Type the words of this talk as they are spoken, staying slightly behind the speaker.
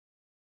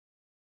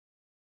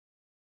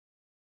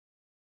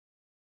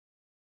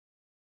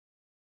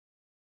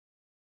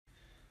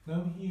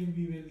Now here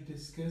we will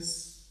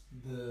discuss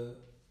the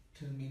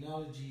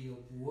terminology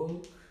of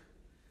work,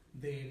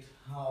 that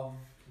how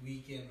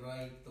we can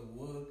write the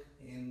work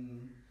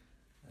in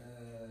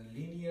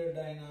linear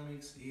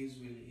dynamics as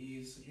well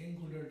as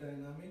angular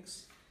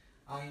dynamics.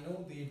 I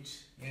know that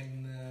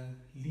in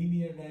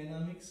linear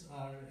dynamics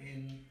or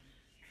in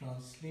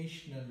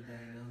translational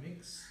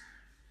dynamics.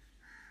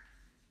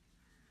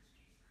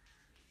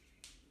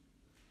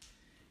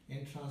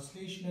 In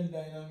translational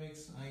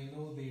dynamics, I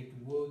know that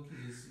work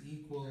is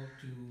equal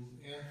to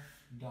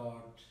F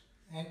dot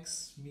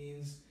x,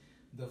 means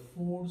the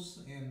force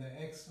and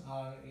the x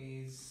are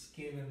a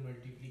scalar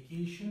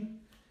multiplication,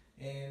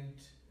 and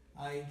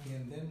I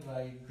can then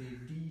write the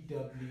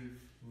dW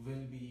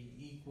will be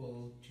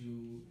equal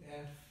to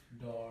F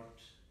dot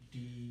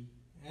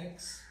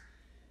dx,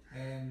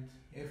 and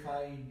if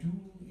I do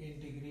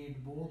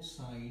integrate both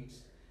sides,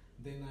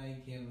 then I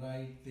can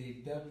write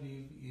the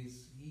W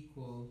is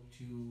equal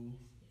to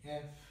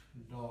F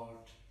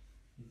dot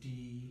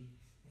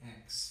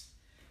dx,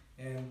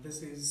 and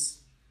this is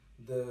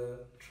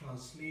the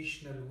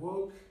translational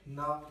work.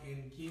 Now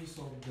in case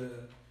of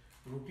the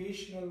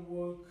rotational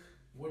work,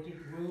 what it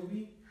will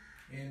be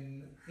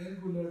in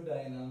angular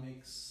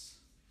dynamics,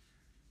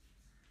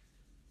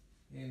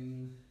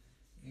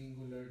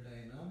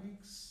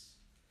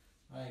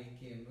 I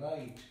can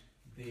write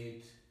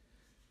that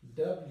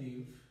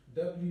W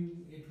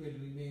it will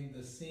remain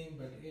the same,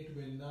 but it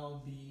will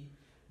now be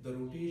the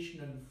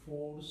rotational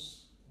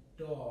force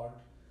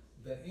dot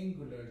the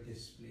angular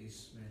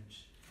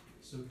displacement.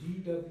 So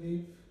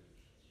dW,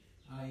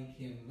 I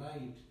can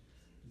write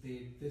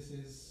that this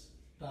is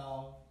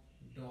tau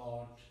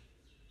dot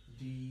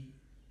d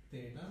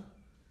theta,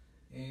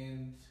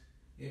 and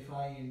if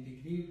I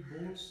integrate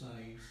both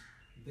sides,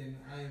 then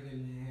I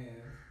will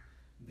have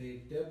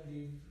that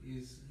W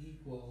is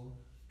equal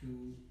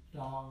to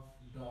tau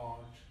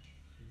dot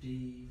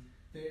d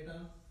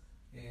theta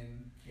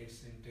and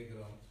its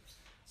integral.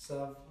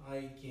 So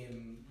I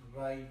can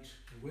write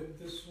with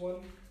this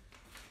one,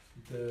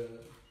 the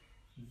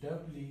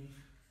W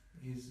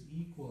is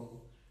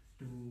equal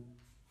to,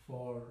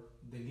 for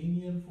the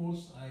linear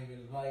force I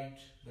will write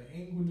the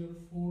angular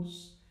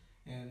force,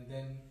 and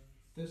then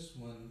this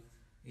one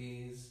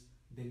is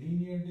the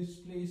linear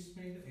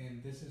displacement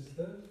and this is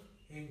the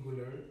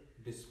angular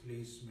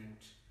displacement.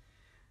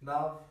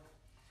 Now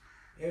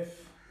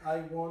if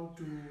I want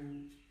to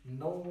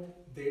know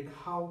that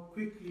how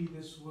quickly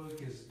this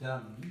work is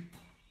done,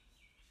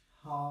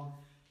 how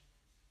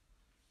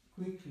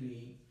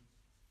quickly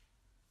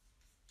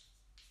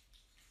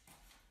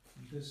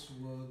this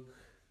work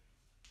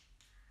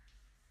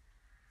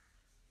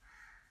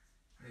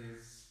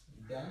is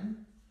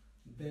done,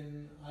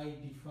 then I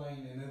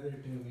define another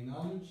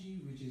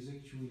terminology which is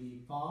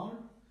actually power,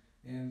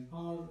 and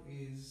power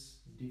is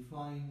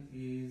defined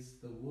as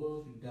the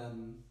work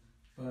done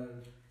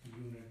per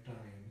unit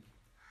time.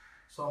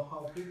 So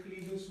how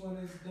quickly this one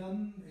is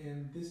done,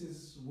 and this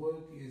is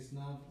work is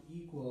now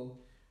equal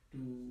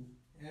to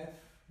F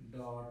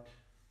dot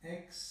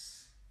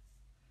x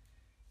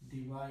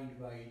divided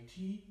by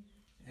t,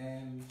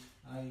 and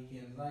I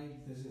can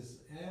write this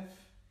is F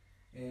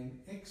and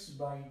x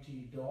by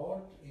t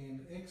dot,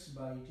 and x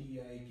by t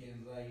I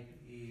can write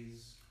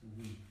is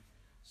V.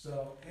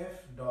 So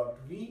F dot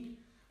V.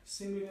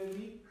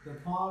 Similarly, the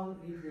power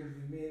it will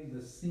remain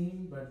the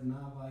same, but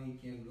now I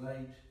can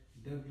write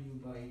W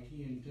by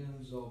T in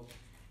terms of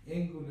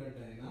angular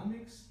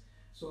dynamics.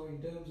 So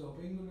in terms of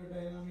angular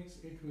dynamics,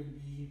 it will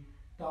be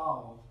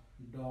tau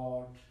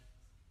dot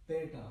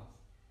theta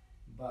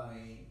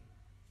by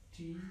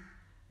T,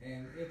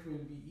 and it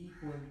will be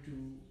equal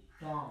to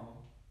tau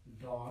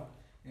dot,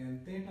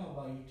 and theta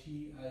by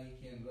T I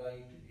can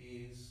write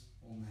is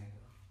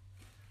omega.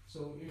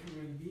 So it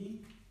will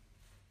be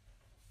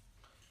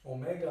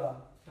omega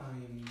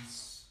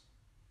times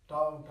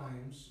tau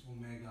times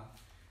omega.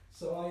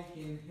 So I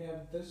can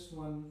have this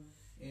one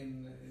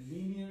in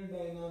linear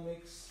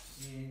dynamics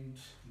and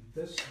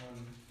this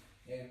one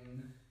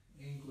in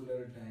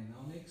angular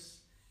dynamics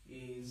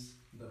is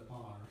the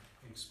power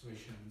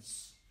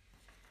expressions.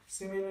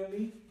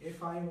 Similarly,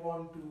 if I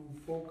want to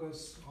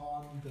focus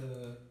on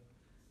the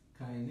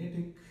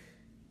kinetic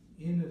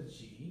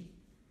energy,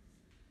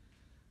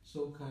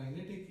 so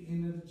kinetic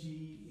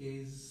energy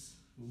is,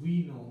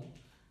 we know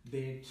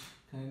that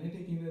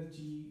kinetic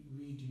energy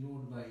we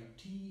denote by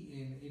T,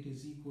 and it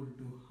is equal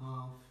to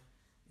half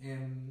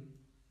mv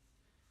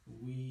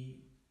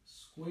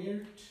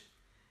squared.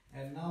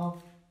 And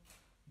now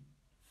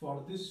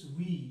for this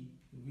V,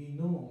 we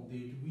know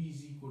that V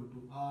is equal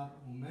to R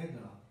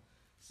omega.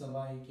 So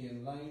I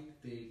can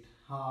write that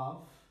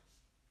half,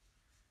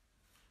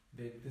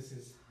 that this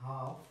is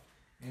half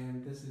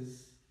and this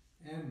is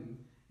m,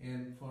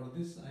 and for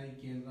this I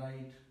can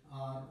write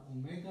R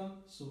omega,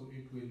 so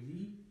it will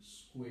be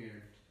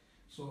squared.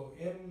 So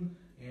m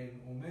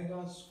and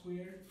omega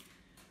squared.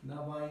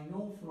 Now I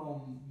know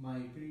from my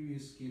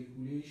previous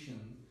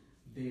calculation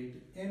that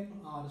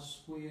mr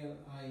square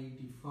I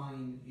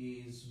define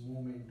as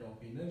moment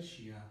of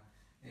inertia,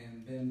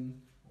 and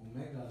then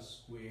omega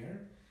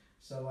square.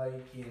 So I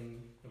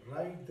can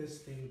write this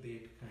thing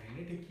that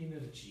kinetic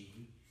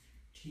energy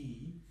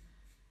T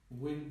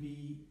will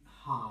be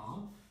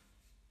half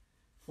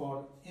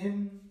for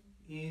m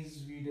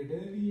is, we did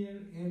earlier,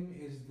 m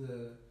is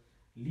the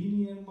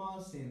linear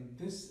mass and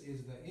this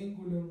is the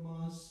angular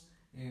mass,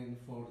 and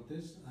for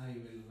this I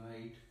will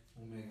write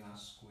omega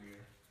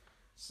square.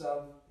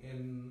 So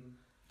in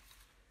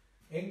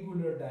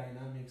angular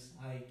dynamics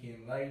I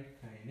can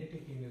write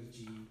kinetic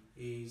energy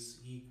is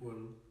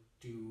equal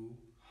to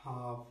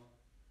half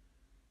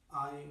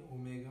I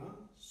omega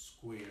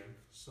square.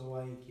 So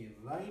I can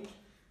write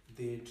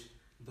that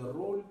the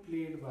role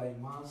played by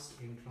mass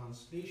in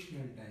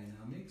translational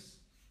dynamics,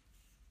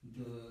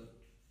 the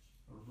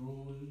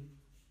role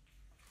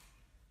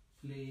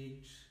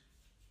played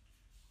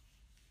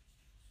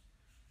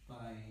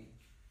by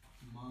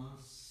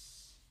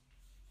mass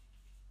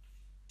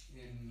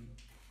in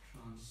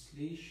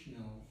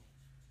translational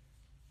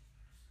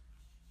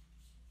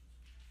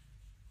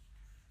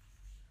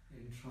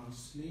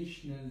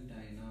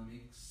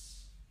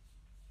dynamics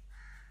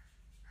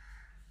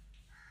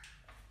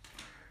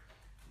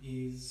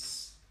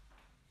is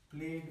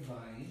played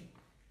by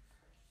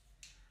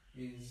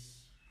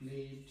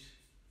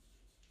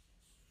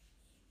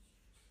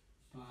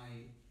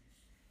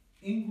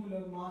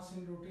angular mass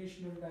in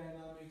rotational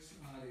dynamics,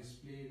 or is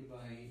played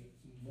by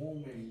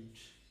moment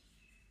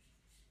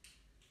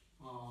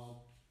of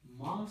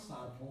mass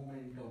or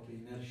moment of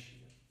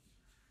inertia,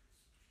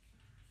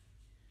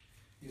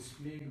 is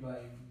played by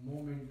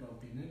moment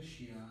of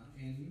inertia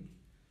in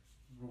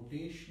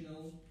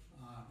rotational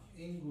or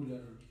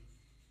angular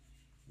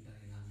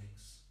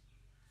dynamics.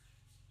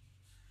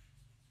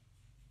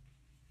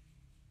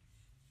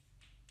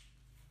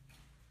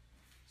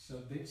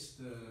 So that's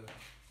the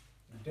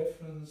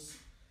difference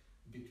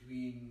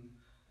between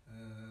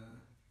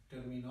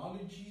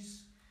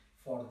terminologies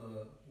for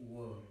the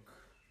work.